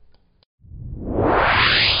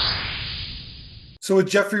So with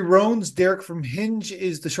Jeffrey Roans, Derek from Hinge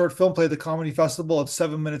is the short film play at the comedy festival. It's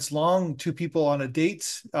 7 minutes long. Two people on a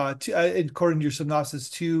date. According to your synopsis,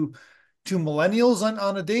 two millennials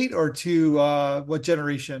on a date, or two what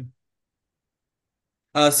generation?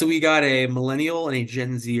 So we got a millennial and a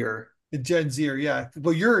Gen Zer. A Gen Zer, yeah.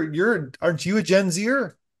 Well, you're aren't you a Gen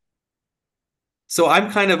Zer? So I'm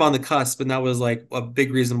kind of on the cusp, and that was like a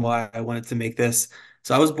big reason why I wanted to make this.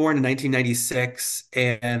 So I was born in 1996,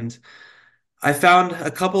 and I found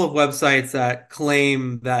a couple of websites that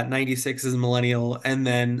claim that 96 is millennial, and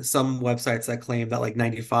then some websites that claim that like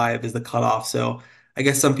 95 is the cutoff. So I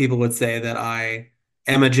guess some people would say that I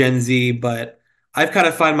am a Gen Z, but I've kind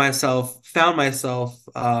of found myself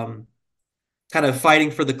kind of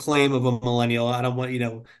fighting for the claim of a millennial. I don't want,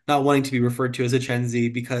 not wanting to be referred to as a Gen Z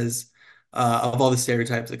because of all the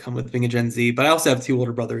stereotypes that come with being a Gen Z. But I also have two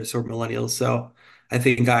older brothers who are millennials, so I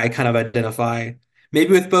think I kind of identify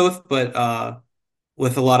maybe with both, but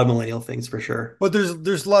with a lot of millennial things for sure. But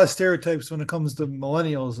there's a lot of stereotypes when it comes to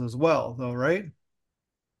millennials as well, though, right?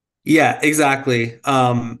 Yeah, exactly.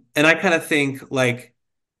 And I kind of think like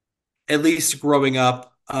at least growing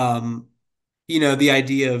up, the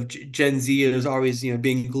idea of Gen Z is always,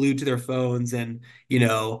 being glued to their phones and,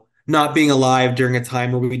 not being alive during a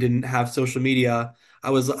time where we didn't have social media.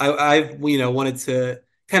 I've, wanted to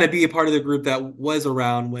kind of be a part of the group that was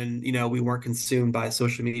around when, we weren't consumed by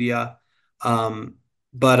social media. Um,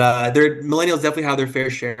 but millennials definitely have their fair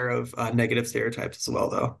share of negative stereotypes as well,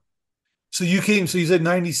 though. So you said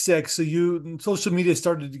 96. So social media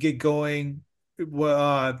started to get going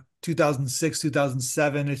 2006,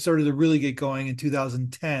 2007. It started to really get going in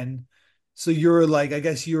 2010. So I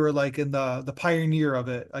guess you were like in the pioneer of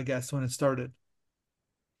it, I guess, when it started.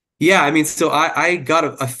 Yeah, I mean, so I got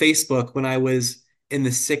a Facebook when I was in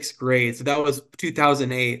the sixth grade. So that was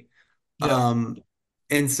 2008. Yeah. Um,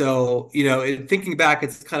 and so, thinking back,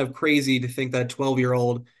 it's kind of crazy to think that a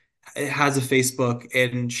 12-year-old has a Facebook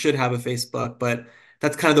and should have a Facebook, but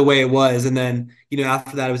that's kind of the way it was. And then,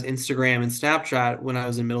 after that, it was Instagram and Snapchat when I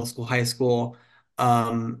was in middle school, high school.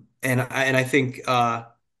 And I think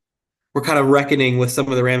we're kind of reckoning with some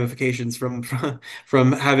of the ramifications from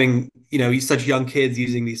having, such young kids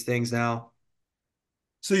using these things now.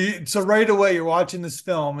 So right away you're watching this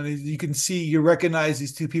film and you can see you recognize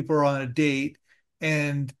these two people are on a date,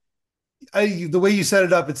 and the way you set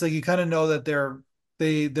it up, it's like you kind of know that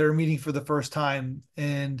they're meeting for the first time,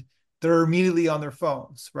 and they're immediately on their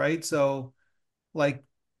phones, right? So like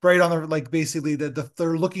right on their like basically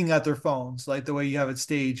they're looking at their phones like the way you have it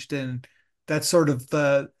staged, and that's sort of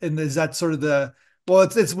the and is that sort of the well,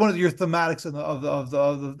 it's one of your thematics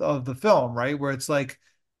of the film, right? Where it's like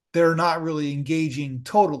they're not really engaging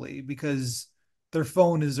totally because their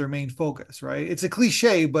phone is their main focus, right? It's a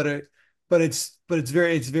cliche, but it's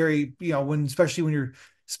very when especially when you're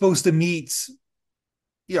supposed to meet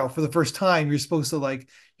for the first time, you're supposed to like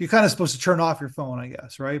you're kind of supposed to turn off your phone, I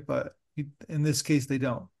guess, right? But in this case, they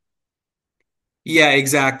don't. Yeah,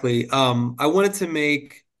 exactly. I wanted to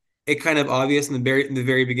make it kind of obvious in the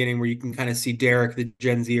very beginning where you can kind of see Derek, the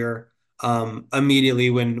Gen Zer, immediately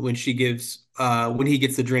when she gives when he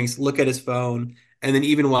gets the drinks, look at his phone, and then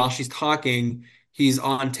even while she's talking, he's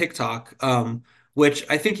on TikTok, which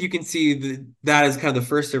I think you can see that as kind of the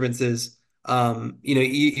first differences.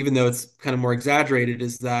 Even though it's kind of more exaggerated,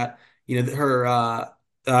 is that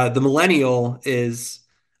the millennial is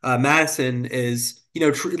Madison is,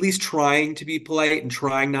 at least trying to be polite and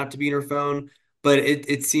trying not to be in her phone. But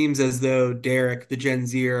it seems as though Derek, the Gen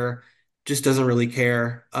Zer, just doesn't really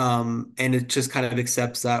care. And it just kind of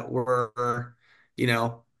accepts that we're, you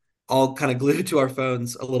know, all kind of glued to our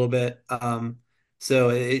phones a little bit. So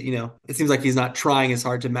it seems like he's not trying as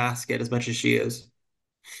hard to mask it as much as she is.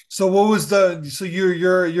 So what was the so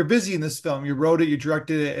you're busy in this film. You wrote it, you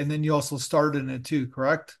directed it, and then you also starred in it too,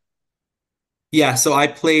 correct? Yeah, so I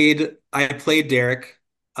played Derek.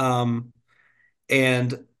 Um,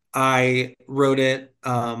 and I wrote it.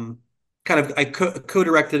 Kind of I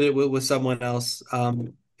co-directed it with someone else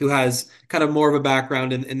who has kind of more of a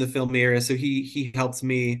background in the film area, so he helps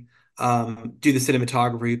me do the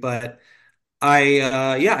cinematography. But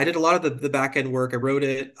I did a lot of the back end work. I wrote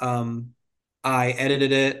it, I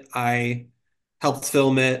edited it, I helped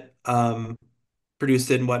film it,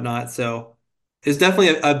 produced it and whatnot. So it's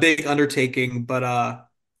definitely a big undertaking, but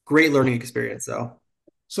great learning experience. So.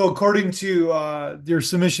 So according to your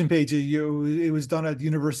submission page, it was done at the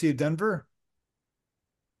University of Denver.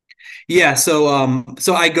 Yeah, so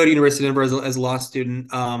I go to University of Denver as a law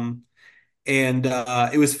student, and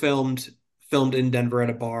it was filmed in Denver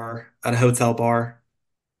at a hotel bar.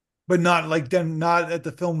 but not like not at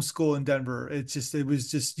the film school in Denver. It was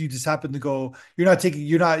just you just happened to go.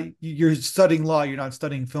 You're studying law. You're not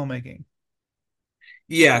studying filmmaking.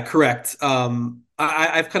 Yeah, correct.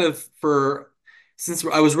 I've kind of for since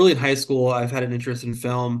I was really in high school, I've had an interest in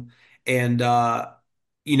film, and law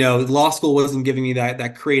school wasn't giving me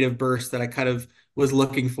that creative burst that I kind of was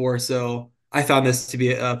looking for. So I found this to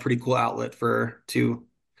be a pretty cool outlet for to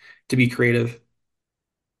be creative.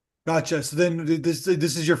 Gotcha. So then this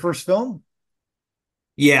is your first film.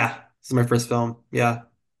 Yeah, this is my first film. Yeah.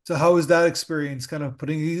 So how was that experience? Kind of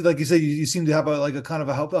like you said, you seem to have a kind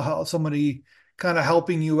of somebody kind of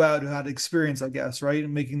helping you out who had experience, I guess, right,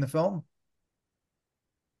 in making the film.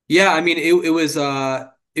 Yeah, I mean it was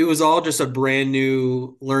all just a brand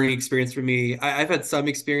new learning experience for me. I've had some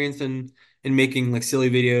experience in making like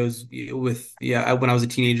silly videos with when I was a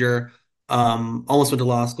teenager. Almost went to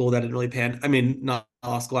law school that didn't really pan. I mean, not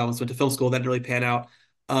law school. I almost went to film school that didn't really pan out.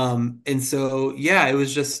 And so yeah, it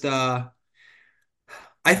was just I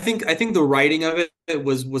think the writing of it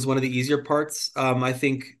was one of the easier parts. I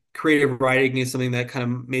think creative writing is something that kind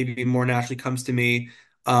of maybe more naturally comes to me,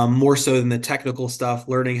 more so than the technical stuff.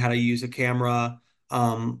 Learning how to use a camera,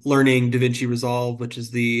 learning DaVinci Resolve, which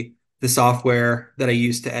is the software that I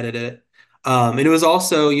use to edit it. And it was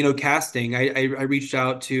also, casting. I reached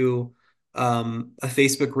out to a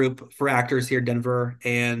Facebook group for actors here in Denver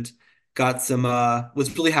and got some.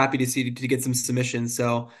 Was really happy to get some submissions.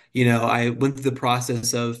 So I went through the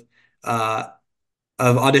process uh,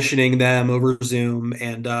 of auditioning them over Zoom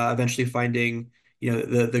and eventually finding,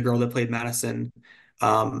 the girl that played Madison.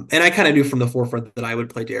 And I kind of knew from the forefront that I would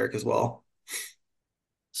play Derek as well.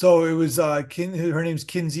 So it was her name's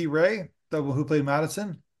Kinsey Ray, the who played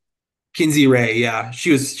Madison. Kinsey Ray, yeah,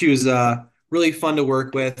 she was really fun to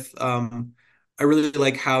work with. I really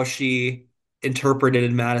like how she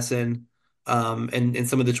interpreted Madison, and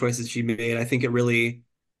some of the choices she made. I think it really,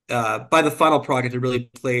 by the final project, it really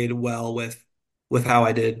played well with how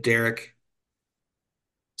I did Derek.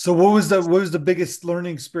 So what was the biggest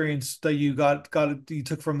learning experience that you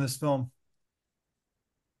took from this film?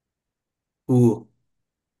 Ooh.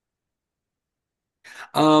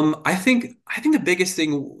 I think the biggest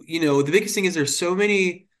thing is there's so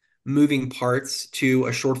many moving parts to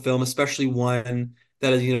a short film, especially one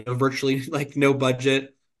that is, virtually like no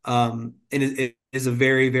budget, and it is a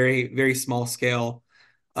very, very, very small scale.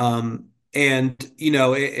 And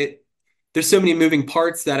there's so many moving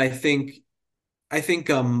parts that I think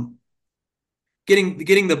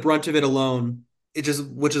getting the brunt of it alone, which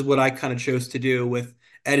is what I kind of chose to do with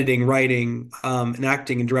editing, writing, and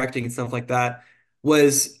acting and directing and stuff like that,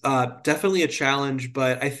 was definitely a challenge.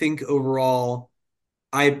 But I think overall,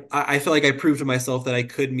 I feel like I proved to myself that I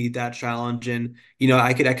could meet that challenge, and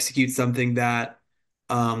I could execute something that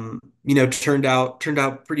turned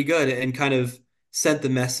out pretty good and kind of sent the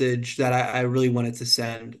message that I really wanted to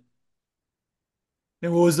send.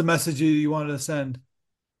 And what was the message you wanted to send?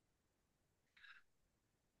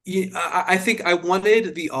 Yeah, I think I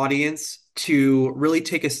wanted the audience to really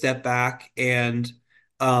take a step back and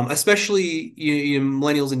especially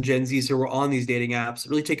millennials and Gen Zs who are on these dating apps,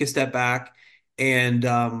 really take a step back and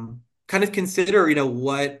kind of consider,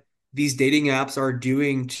 what these dating apps are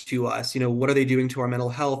doing to us. What are they doing to our mental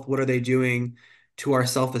health? What are they doing to our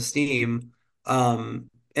self-esteem? And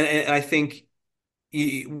I think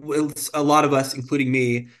a lot of us, including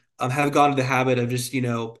me, have gone into the habit of just,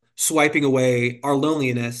 swiping away our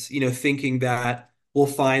loneliness, thinking that we'll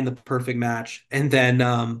find the perfect match. And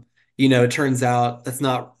then, it turns out that's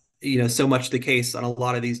not, so much the case on a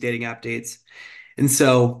lot of these dating app dates. And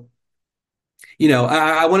so,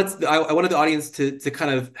 I wanted the audience to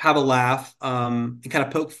kind of have a laugh, and kind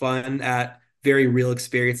of poke fun at very real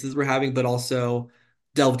experiences we're having, but also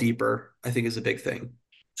delve deeper, I think is a big thing.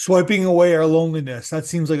 Swiping away our loneliness. That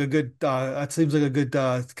seems like a good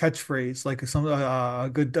catchphrase, like a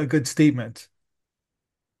good statement.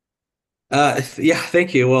 Yeah,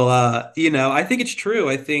 thank you. Well, I think it's true.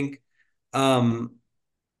 Um,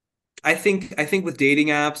 I think with dating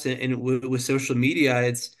apps and with social media,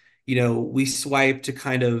 it's, we swipe to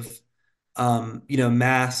kind of,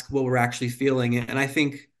 mask what we're actually feeling. And I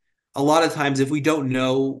think a lot of times if we don't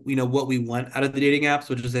know, what we want out of the dating apps,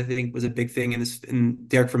 which is, I think was a big thing in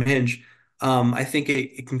Derek from Hinge, I think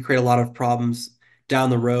it can create a lot of problems down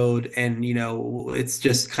the road. And, it's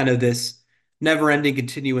just kind of this never-ending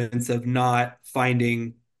continuance of not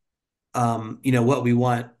finding, what we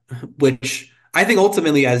want, which I think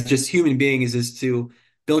ultimately as just human beings is to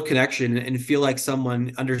build connection and feel like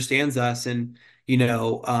someone understands us and,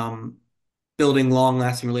 building long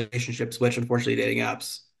lasting relationships, which unfortunately dating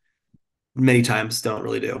apps many times don't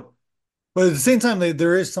really do. But at the same time,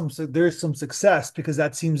 there is some success because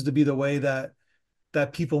that seems to be the way that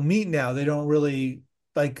people meet now. They don't really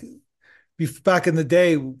like back in the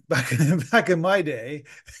day, back in my day,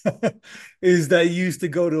 is that you used to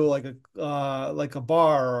go to like a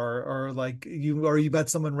bar or you met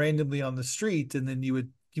someone randomly on the street and then you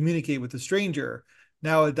would communicate with a stranger.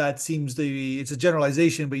 Now that seems to be it's a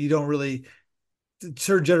generalization, but you don't really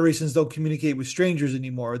certain generations don't communicate with strangers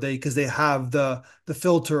anymore. They because they have the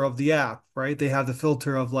filter of the app, right? They have the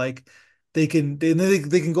filter of like they can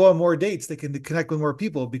go on more dates, they can connect with more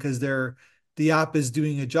people because the app is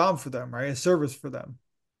doing a job for them, right? A service for them.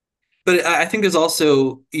 But I think there's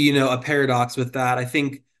also, a paradox with that. I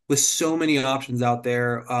think with so many options out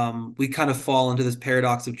there, we kind of fall into this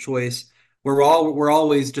paradox of choice where we're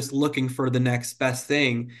always just looking for the next best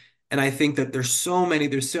thing. And I think that there's so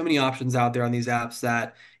many options out there on these apps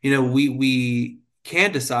that, we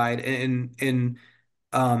can't decide. And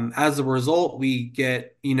as a result, we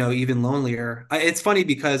get, even lonelier. It's funny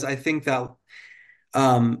because I think that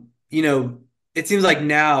um, you know, it seems like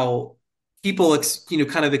now people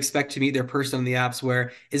kind of expect to meet their person on the apps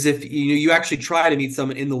where is if you actually try to meet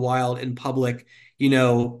someone in the wild in public,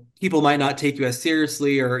 people might not take you as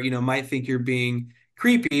seriously or might think you're being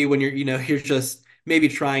creepy when you're just maybe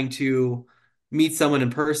trying to meet someone in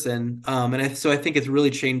person. So I think it's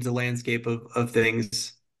really changed the landscape of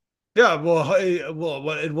things. Yeah, it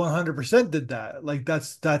 100% did that. Like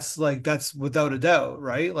that's without a doubt,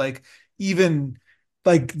 right? Like even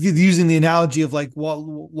like using the analogy of like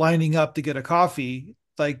lining up to get a coffee,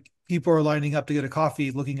 like people are lining up to get a coffee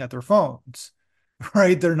looking at their phones,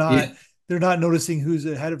 right? Yeah. They're not noticing who's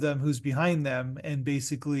ahead of them, who's behind them, and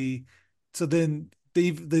basically, so then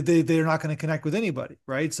they're not going to connect with anybody,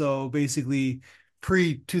 right? So basically,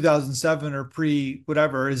 pre 2007 or pre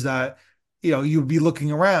whatever is that you'd be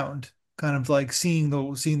looking around, kind of like seeing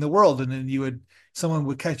the world, and then someone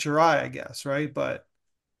would catch your eye, I guess, right? But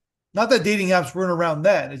not that dating apps weren't around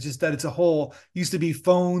then. It's just that it's a whole used to be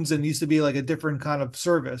phones and used to be like a different kind of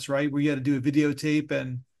service, right? Where you had to do a videotape,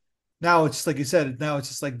 and now it's just like you said. Now it's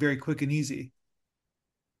just like very quick and easy.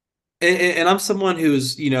 And I'm someone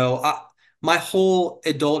who's, my whole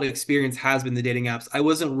adult experience has been the dating apps. I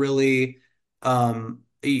wasn't really, an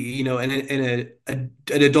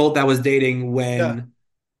adult that was dating Yeah. when,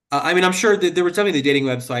 I mean, I'm sure that there were definitely the dating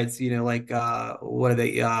websites, like, what are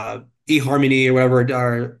they, eHarmony or whatever,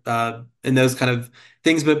 or, and those kind of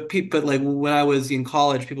things. But like when I was in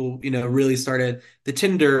college, people, really started the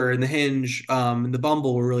Tinder and the Hinge, and the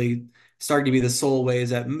Bumble were really starting to be the sole ways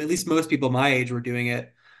that at least most people my age were doing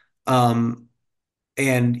it. Um,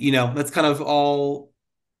 and that's kind of all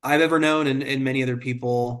I've ever known, and many other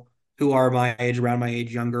people who are my age, around my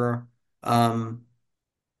age, younger, um,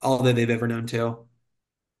 all that they've ever known too.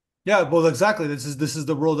 Yeah, well, exactly. This is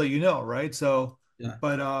the world that you know, right? So, Yeah.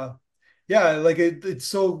 but yeah, like it's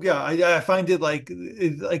so yeah. I find it like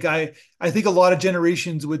I think a lot of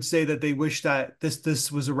generations would say that they wish that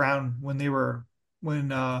this was around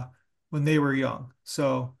when uh when they were young.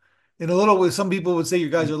 So, in a little way, some people would say you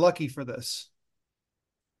guys are lucky for this.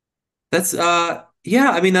 That's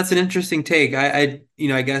yeah, I mean that's an interesting take. I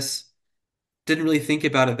guess didn't really think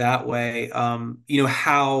about it that way.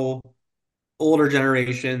 How older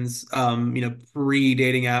generations,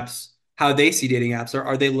 pre-dating apps, how they see dating apps.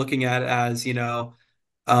 Are they looking at it as, yeah,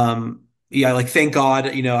 like thank God,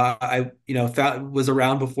 was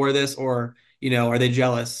around before this, or, are they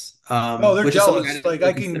jealous? No, they're Which is something I jealous. never Like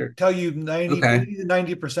really I can considered. tell you 90, Okay. 80 to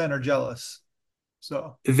 90% are jealous.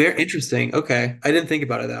 So, Very interesting. Okay. I didn't think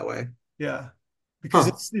about it that way. yeah. Because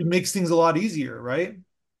Huh. it makes things a lot easier, right?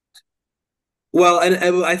 Well,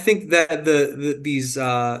 and I think that these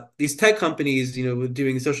tech companies, with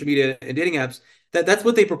doing social media and dating apps, that's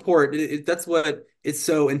what they purport. That's what it's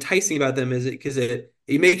so enticing about them is it because it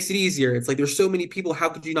makes it easier. It's like there's so many people. How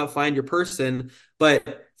could you not find your person?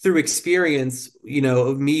 But through experience,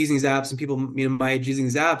 of me using these apps and people, my age using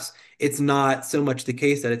these apps, it's not so much the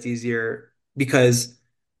case that it's easier because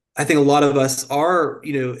I think a lot of us are,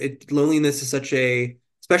 loneliness is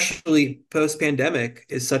especially post-pandemic,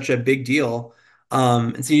 is such a big deal.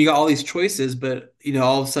 And so you got all these choices, but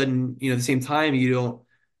all of a sudden, at the same time, you don't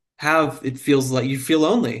it feels like you feel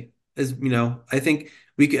lonely. I think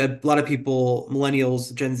a lot of people,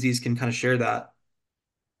 millennials, Gen Zs can kind of share that.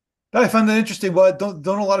 I find that interesting. But don't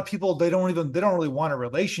a lot of people they don't really want a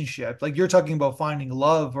relationship. Like you're talking about finding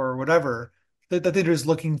love or whatever. That they're just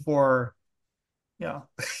looking for, you know,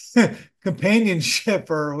 companionship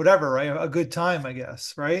or whatever, right? A good time, I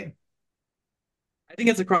guess, right? I think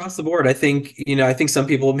it's across the board. I think some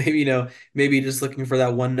people maybe just looking for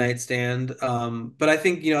that one night stand. But I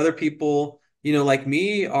think, other people like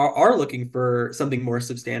me, are looking for something more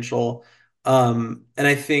substantial. And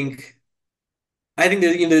I think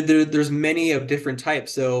there's many of different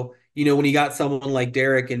types. So, when you got someone like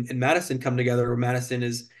Derek and Madison come together, where Madison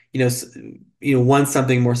is, wants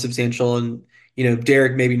something more substantial, and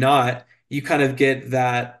Derek maybe not, you kind of get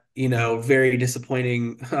that, very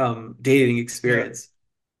disappointing dating Yeah. experience.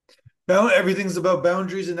 Everything's about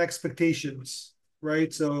boundaries and expectations,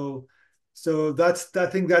 right? So that's I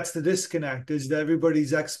think that's the disconnect is that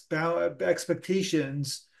everybody's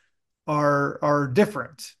expectations are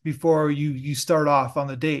different before you start off on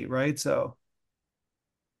the date, right? So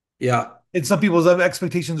Yeah. and some people's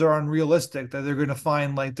expectations are unrealistic that they're going to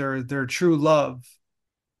find like their true love.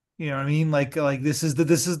 You know what I mean? Like this is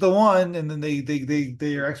the one, and then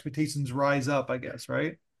their expectations rise up, I guess,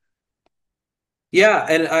 right? Yeah,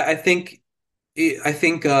 and I think we've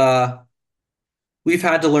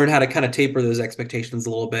had to learn how to kind of taper those expectations a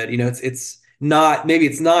little bit. It's not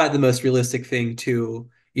the most realistic thing to,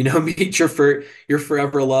 meet your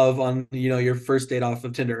forever love on, your first date off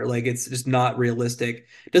of Tinder. Like it's just not realistic.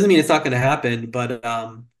 Doesn't mean it's not going to happen, but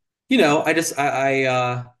I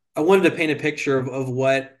wanted to paint a picture of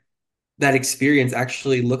what that experience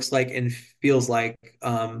actually looks like and feels like,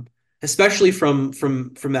 especially from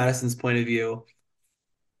Madison's point of view.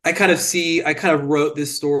 I kind of wrote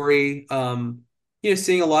this story,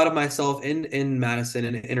 seeing a lot of myself in Madison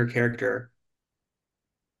and in her character.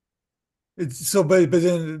 It's so, but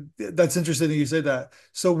then that's interesting that you said that.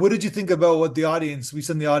 So, what did you think about what the audience we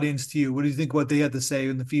sent the audience to you? What do you think what they had to say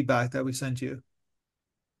in the feedback that we sent you?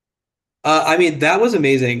 I mean, that was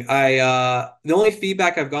amazing. The only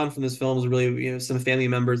feedback I've gotten from this film is really, some family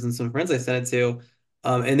members and some friends I sent it to,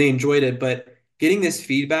 and they enjoyed it. But getting this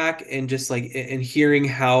feedback and just like and hearing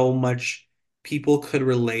how much people could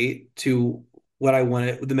relate to what I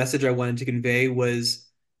wanted, the message I wanted to convey was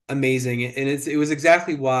amazing. And it was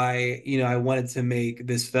exactly why, I wanted to make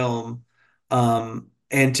this film.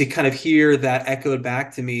 And to kind of hear that echoed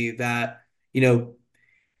back to me that, you know,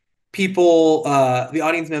 the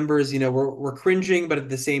audience members, were cringing, but at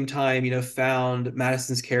the same time, found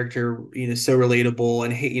Madison's character, so relatable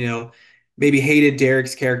and maybe hated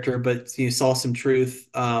Derek's character, but saw some truth,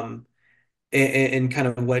 and kind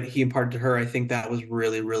of what he imparted to her. I think that was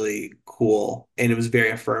really, really cool, and it was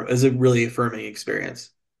a really affirming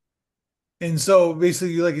experience. And so,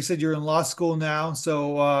 basically, like you said, you're in law school now.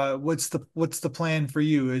 So, what's the plan for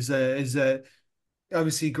you? Is that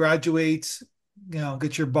obviously graduate,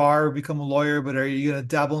 get your bar, become a lawyer, but are you going to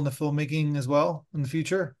dabble into filmmaking as well in the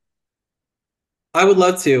future? I would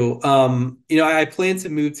love to. I plan to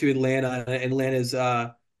move to Atlanta. Atlanta is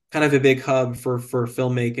kind of a big hub for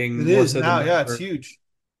filmmaking, It more is so than now. Yeah, it's Denver. huge.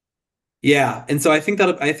 Yeah, and so I think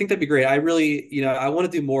that'd be great. I really, I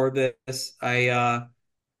want to do more of this. I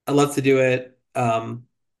love to do it. I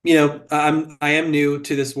am new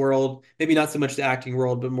to this world, maybe not so much the acting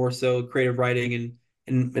world, but more so creative writing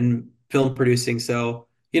and film producing. So,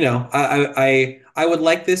 I would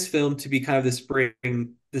like this film to be kind of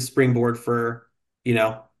the springboard for,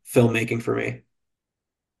 filmmaking for me.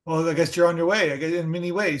 Well, I guess you're on your way, I guess, in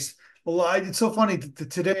many ways. Well, it's so funny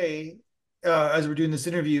today, as we're doing this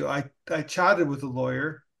interview, I chatted with a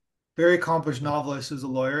lawyer, very accomplished novelist who's a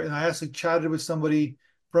lawyer, and I actually chatted with somebody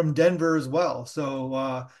from Denver as well.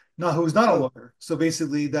 So, not who's not a Oh, lawyer. So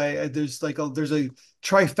basically, there's a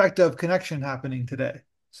trifecta of connection happening today.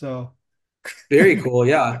 So, very cool.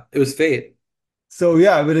 Yeah, it was fate. so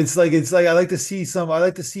yeah, but it's like I like to see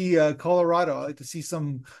Colorado. I like to see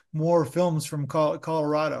some more films from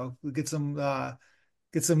Colorado. We get some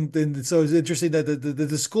then so it's interesting that did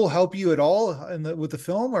the school help you at all with the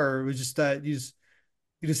film, or it was just that you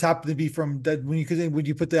just happen to be from that when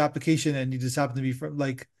you put the application in, you just happen to be from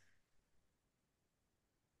like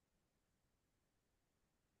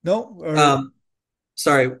no, or Um,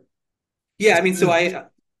 Sorry. Yeah, I mean, so did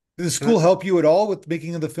the school help you at all with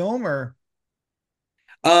making of the film, or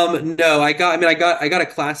no, I got a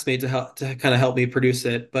classmate to kind of help me produce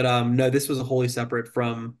it, but no, this was wholly separate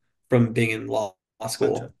from being in law gotcha.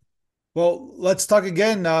 school. Well, let's talk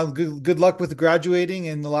again. Good luck with graduating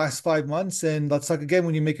in the last 5 months, and let's talk again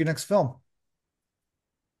when you make your next film.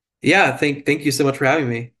 Yeah, thank you so much for having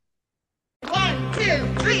me. 1,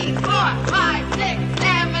 2, 3, 4, 5.